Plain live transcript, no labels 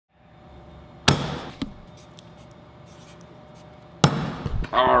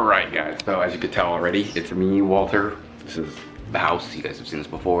Alright guys, so as you could tell already, it's me, Walter. This is the house. You guys have seen this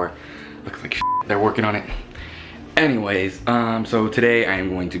before. Looks like they're working on it. Anyways, so today I am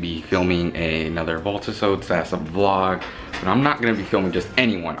going to be filming another Vaultisode / a vlog. But I'm not gonna be filming just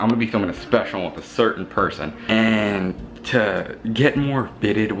anyone. I'm gonna be filming a special with a certain person. And to get more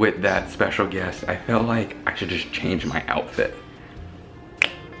fitted with that special guest, I felt like I should just change my outfit.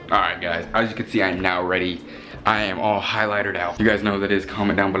 Alright guys, as you can see, I'm now ready. I am all highlighted out. You guys know what that is,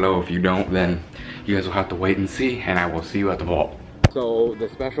 comment down below. If you don't, then you guys will have to wait and see, and I will see you at the vault. So the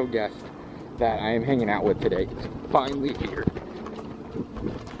special guest that I am hanging out with today is finally here.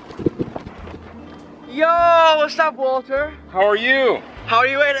 Yo, what's up, Walter? How are you? How are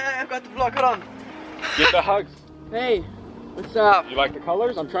you? Wait, I've got the vlog, hold on. Get the hugs. Hey, what's up? You like the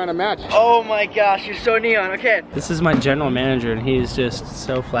colors? I'm trying to match. Oh my gosh, you're so neon, okay. This is my general manager, and he's just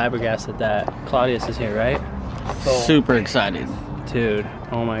so flabbergasted that Claudius is here, right? Super excited. Dude,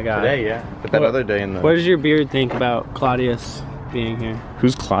 oh my god. Today, yeah. But that other day in the... What does your beard think about Claudius being here?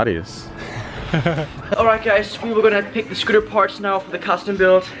 Who's Claudius? Alright guys, we were gonna pick the scooter parts now for the custom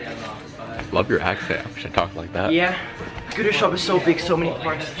build. Love your accent. I wish I talked like that. Yeah, scooter shop is so big, so many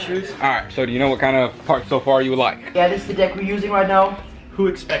parts to choose. Alright, so do you know what kind of parts so far you would like? Yeah, this is the deck we're using right now. Who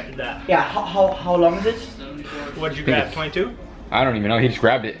expected that? Yeah, how long is it? What did you grab, 22? I don't even know, he just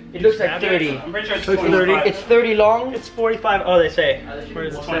grabbed it. It looks like 30. I'm pretty sure it's 30. It's 30 long. It's 45, oh they say. It's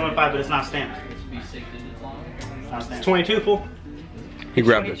 21.5, but it's not stamped. It's 22, fool. He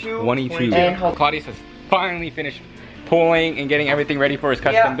grabbed it. 22, 22. and Claudius has finally finished pulling and getting everything ready for his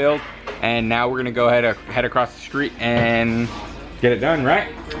custom build. And now we're gonna go ahead head across the street and get it done,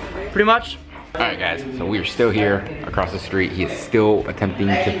 right? Pretty much. Alright guys, so we are still here across the street. He is still attempting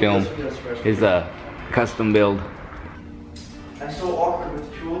to film his custom build. I'm so awkward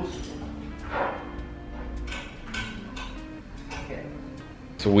with tools. Okay.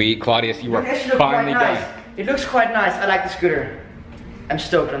 Sweet, Claudius, you are It looks finally quite nice. done. It looks quite nice. I like the scooter. I'm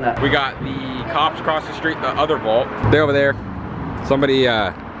stoked on that. We got the cops across the street, the other vault. They're over there. Somebody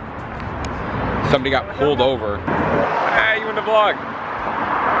got pulled over. Hey, you in the vlog?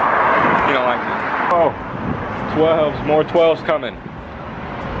 You don't like me. Oh, 12s, more 12s coming.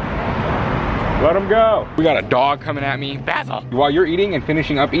 Let them go. We got a dog coming at me. Basil. While you're eating and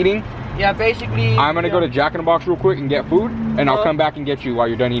finishing up eating, Yeah, basically. I'm gonna go to Jack in the Box real quick and get food, and I'll come back and get you while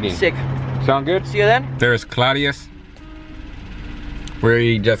you're done eating. Sick. Sound good? See you then. There's Claudius.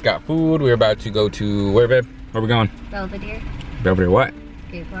 We just got food. We're about to go to, where, babe? Where are we going? Belvedere Belvedere what?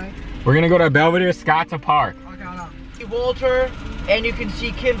 Skate Park. We're gonna go to Belvedere Skate Park. Okay, Walter, and you can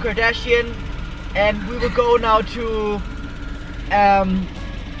see Kim Kardashian, and we will go now to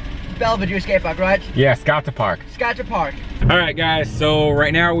Belvedere Skate Park, right? Yeah, Skate Park. Skate Park. All right, guys. So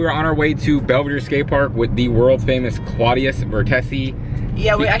right now we're on our way to Belvedere Skate Park with the world famous Claudius Vertesi.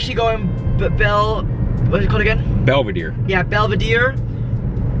 Yeah, we're actually going what's it called again? Belvedere. Yeah, Belvedere.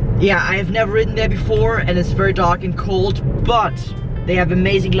 Yeah, I have never ridden there before, and it's very dark and cold, but they have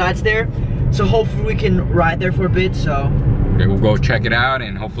amazing lights there. So hopefully we can ride there for a bit. So Okay, we'll go check it out,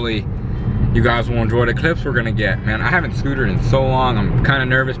 and hopefully you guys will enjoy the clips we're gonna get. Man, I haven't scootered in so long. I'm kind of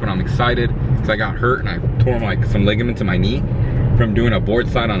nervous, but I'm excited because I got hurt and I tore like some ligaments in my knee from doing a board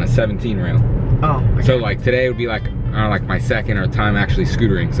slide on a 17 rail. oh, okay. So like today would be like my second or time actually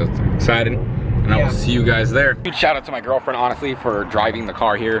scootering, so I'm excited. And I will see you guys there. Huge shout out to my girlfriend, honestly, for driving the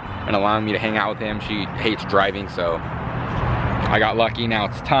car here and allowing me to hang out with him. She hates driving, so I got lucky. Now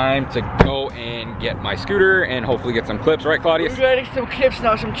it's time to go and get my scooter and hopefully get some clips, right, Claudius? We're getting some clips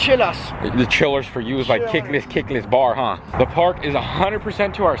now, some chillers. The chillers for you is like kickless bar, huh? The park is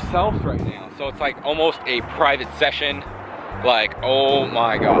 100% to ourselves right now, so it's like almost a private session. Like, oh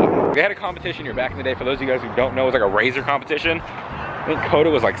my god. We had a competition here back in the day. For those of you guys who don't know, it was like a razor competition. I think Coda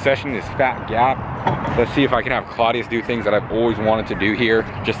was like sessioning this fat gap. Let's see if I can have Claudius do things that I've always wanted to do here.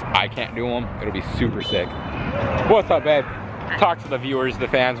 Just I can't do them. It'll be super sick. What's up, babe? Talk to the viewers, the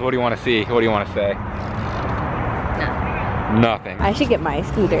fans. What do you want to see? What do you want to say? No. Nothing. I should get my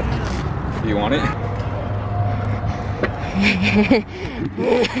scooter. Do you want it?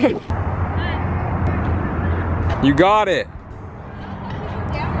 You got it.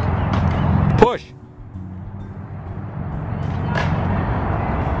 Push.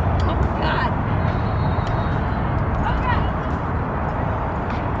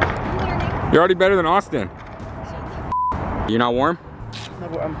 You're already better than Austin. You're not warm? No,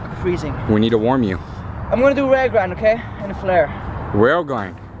 I'm freezing. We need to warm you. I'm gonna do rail grind, okay? And a flare. Rail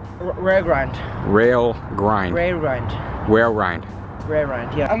grind. Rail grind. Rail grind. Rail grind. Rail grind. Rail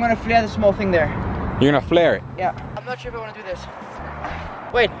grind, yeah. I'm gonna flare the small thing there. You're gonna flare it? Yeah. I'm not sure if I wanna do this.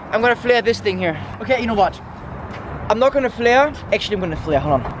 Wait, I'm gonna flare this thing here. Okay, you know what? I'm not gonna flare. Actually, I'm gonna flare.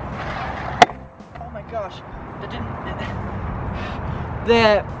 Hold on. Oh my gosh.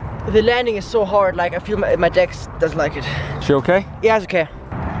 The landing is so hard. Like I feel my deck doesn't like it. She okay? Yeah, it's okay.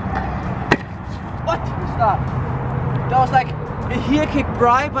 What? Stop. That was like a heel kick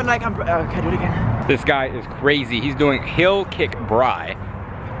bry, but like I'm. Can I do it again? This guy is crazy. He's doing heel kick bry.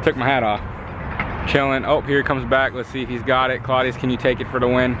 Took my hat off. Chilling. Oh, here he comes back. Let's see if he's got it. Claudius, can you take it for the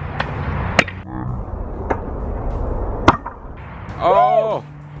win? Oh,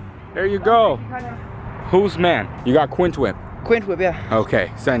 there you go. Who's man? You got Quint Whip. Quint Whip, yeah.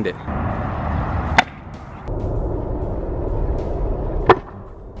 Okay, send it.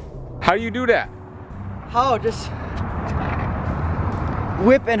 How do you do that? How? Just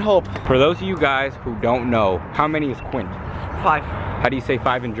whip and hope. For those of you guys who don't know, how many is Quint? 5. How do you say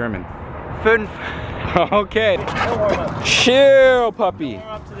 5 in German? 5. Okay. Chill, puppy.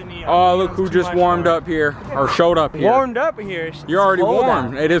 Oh, look who just warmed up here, or showed up here. Warmed up here. You're already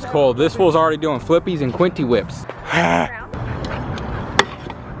warm. It is cold. This fool's already doing flippies and Quinty whips. That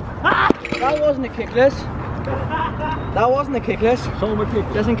wasn't a kickless. That wasn't a kickless.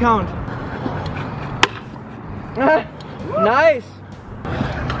 Doesn't count. Nice.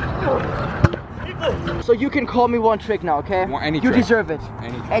 So you can call me one trick now, okay? Any you trick. Deserve it.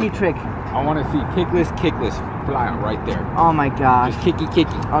 Any trick. Any trick. I want to see kickless fly out right there. Oh my gosh. Just kicky.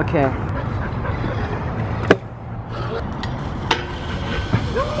 Okay.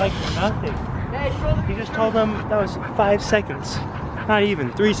 Like nothing. He just told them that was 5 seconds. Not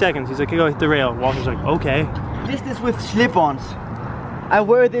even 3 seconds. He's like, you go hit the rail. Walter's like, okay. This with slip-ons. I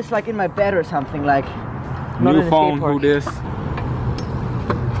wear this like in my bed or something, like. New phone, who this?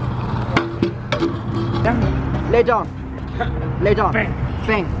 Yeah. Lay down. Lay down. Bang.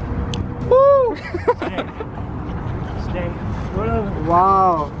 Bang. Woo! Stay.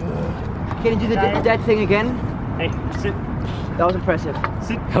 Wow. Can you do that thing again? Hey, sit. That was impressive.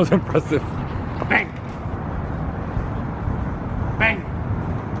 Sit. That was impressive. Bang. Bang.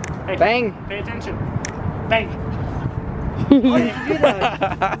 Hey, Bang. Pay attention. Bang. How did you do that?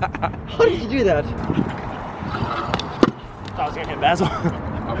 How did you do that? I was gonna hit Basil.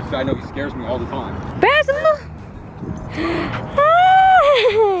 Obviously, I know he scares me all the time. Basil!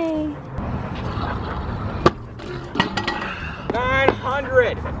 Hi!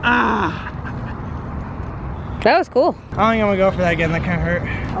 900! That was cool. I don't think I'm gonna go for that again. That kind of hurt.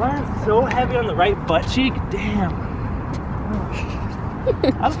 I'm so heavy on the right butt cheek. Damn.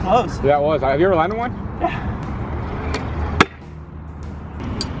 That was close. Yeah, it was. Have you ever landed one? Yeah.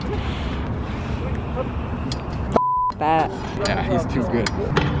 That. Yeah, he's too good.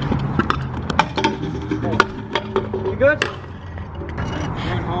 You good?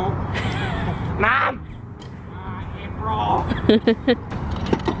 Going home. Mom!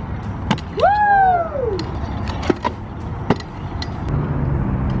 Woo!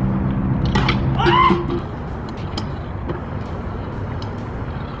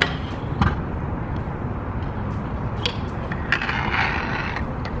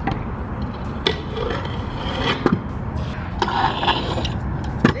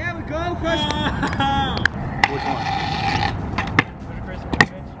 There we go, first. Which one?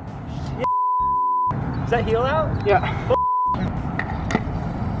 Is that heel out? Yeah.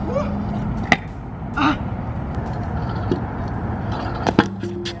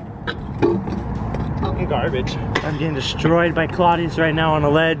 Fucking garbage. I'm getting destroyed by Claudius right now on a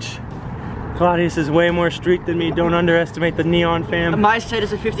ledge. Claudius is way more street than me. Don't underestimate the neon fam. My side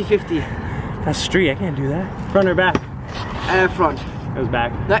is a 50-50. That's street. I can't do that. Front or back? Front. It was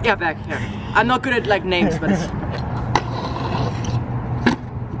back. Yeah, back. Yeah. I'm not good at like names, but it's.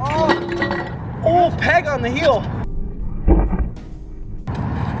 Oh, peg on the heel.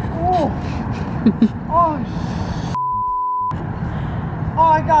 Oh. Oh,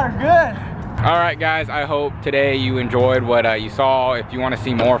 I got her good. Alright guys, I hope today you enjoyed what you saw. If you want to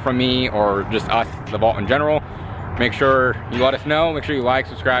see more from me or just us, the Vault in general, make sure you let us know. Make sure you like,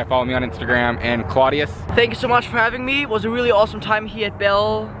 subscribe, follow me on Instagram. And Claudius, Thank you so much for having me. It was a really awesome time here at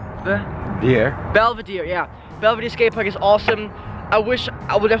Belvedere, yeah. Belvedere Skate Park is awesome. I wish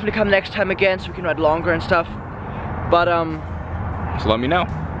I will definitely come next time again so we can ride longer and stuff. But just let me know.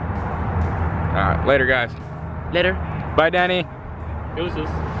 Alright, later guys. later. Bye Danny. It was this.